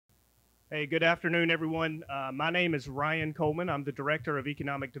Hey, good afternoon, everyone. My name is Ryan Coleman. I'm the Director of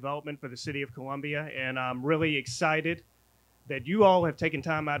Economic Development for the City of Columbia, and I'm really excited that you all have taken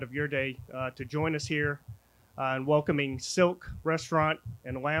time out of your day to join us here in welcoming Silk Restaurant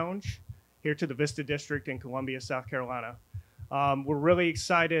and Lounge here to the Vista District in Columbia, South Carolina. We're really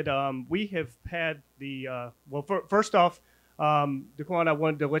excited. We have had first off, Daquan, I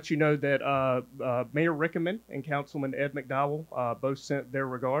wanted to let you know that Mayor Rickaman and Councilman Ed McDowell both sent their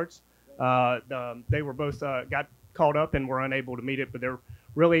regards. They were both got caught up and were unable to meet it, but they're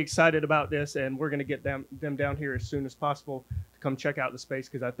really excited about this, and we're going to get them down here as soon as possible to come check out the space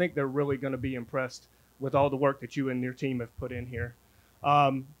because I think they're really going to be impressed with all the work that you and your team have put in here.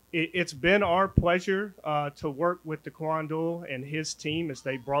 It's been our pleasure to work with Daquan Doyle and his team as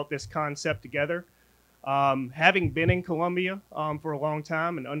they brought this concept together. Having been in Columbia for a long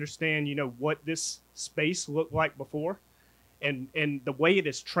time and understand, what this space looked like before, and the way it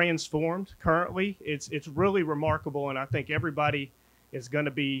is transformed currently, it's really remarkable, and I think everybody is going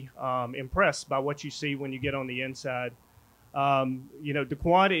to be impressed by what you see when you get on the inside.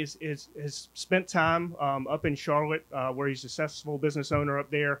 Daquan has spent time up in Charlotte, where he's a successful business owner up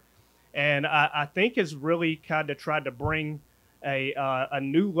there, and I think has really kind of tried to bring a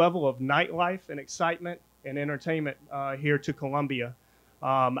new level of nightlife and excitement and entertainment here to Columbia.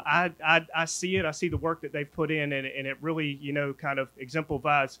 I see it. I see the work that they've put in, and it really, kind of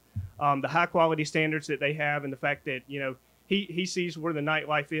exemplifies the high quality standards that they have, and the fact that he sees where the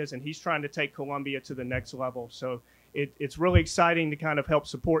nightlife is, and he's trying to take Columbia to the next level. So it's really exciting to kind of help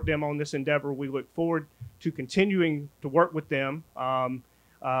support them on this endeavor. We look forward to continuing to work with them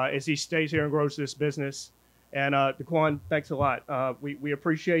as he stays here and grows this business. And Daquan, thanks a lot. We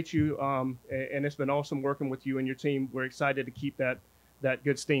appreciate you, and it's been awesome working with you and your team. We're excited to keep that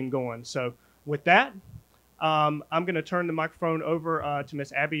good steam going. So with that, I'm going to turn the microphone over to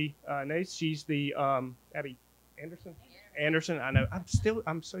Miss Abby Nace. She's the Abby Anderson. Anderson. I know.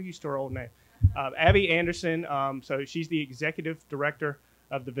 I'm so used to her old name. Abby Anderson. So she's the executive director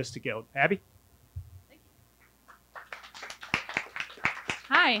of the Vista Guild. Abby.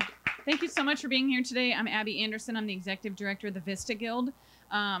 Hi. Thank you so much for being here today. I'm Abby Anderson. I'm the executive director of the Vista Guild.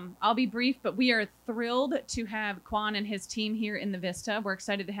 I'll be brief, but we are thrilled to have Quan and his team here in the Vista. We're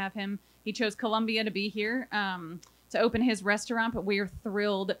excited to have him. He chose Columbia to be here to open his restaurant, but we are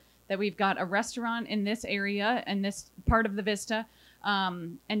thrilled that we've got a restaurant in this area and this part of the Vista,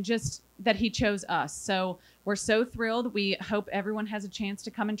 and just that he chose us. So we're so thrilled. We hope everyone has a chance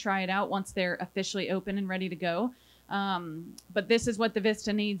to come and try it out once they're officially open and ready to go. But this is what the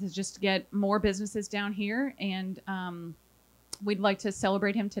Vista needs, is just to get more businesses down here, and we'd like to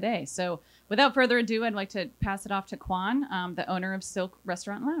celebrate him today. So without further ado, I'd like to pass it off to Quan, the owner of Silk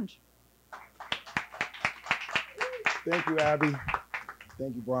Restaurant Lounge. Thank you, Abby.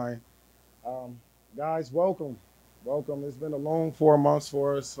 Thank you, Brian. Guys, welcome. Welcome. It's been a long 4 months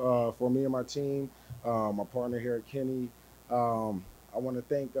for us, for me and my team, my partner here at Kenny. I want to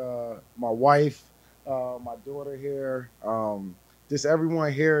thank my wife, my daughter here, just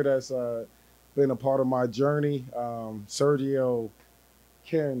everyone here that's been a part of my journey. Sergio,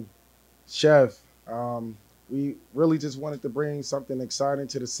 Ken, Chef. We really just wanted to bring something exciting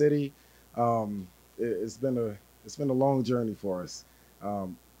to the city. It's been a long journey for us,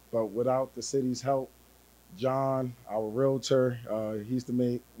 but without the city's help, John, our realtor, he's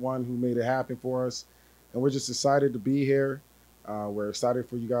the one who made it happen for us, and we're just excited to be here. We're excited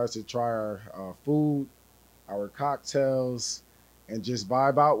for you guys to try our food, our cocktails, and just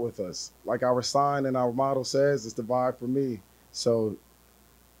vibe out with us. Like our sign and our motto says, it's the vibe for me. So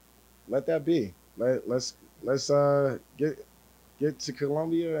let that be. Let's get to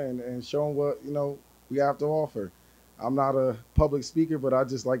Columbia and show them what we have to offer. I'm not a public speaker, but I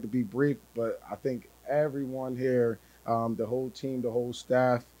just like to be brief. But I think everyone here, the whole team, the whole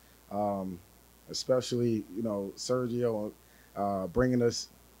staff, especially Sergio, bringing us,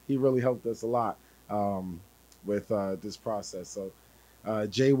 he really helped us a lot with this process. So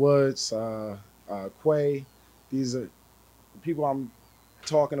Jay Woods, Quay, these are the people I'm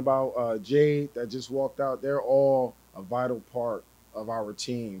talking about. Jade that just walked out, they're all a vital part of our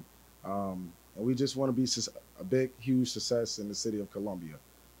team. And we just want to be a big, huge success in the city of Columbia.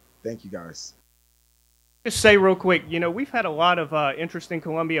 Thank you, guys. Just say real quick, we've had a lot of interest in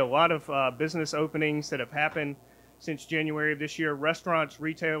Columbia, a lot of business openings that have happened since January of this year. Restaurants,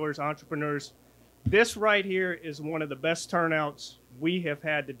 retailers, entrepreneurs. This right here is one of the best turnouts we have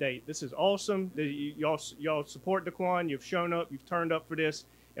had to date. This is awesome. Y'all support Daquan. You've shown up. You've turned up for this,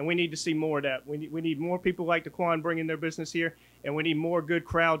 and we need to see more of that. We need more people like Daquan bringing their business here, and we need more good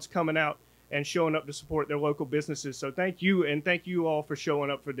crowds coming out and showing up to support their local businesses. So thank you, and thank you all for showing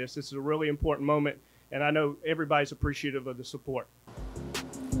up for this. This is a really important moment, and I know everybody's appreciative of the support.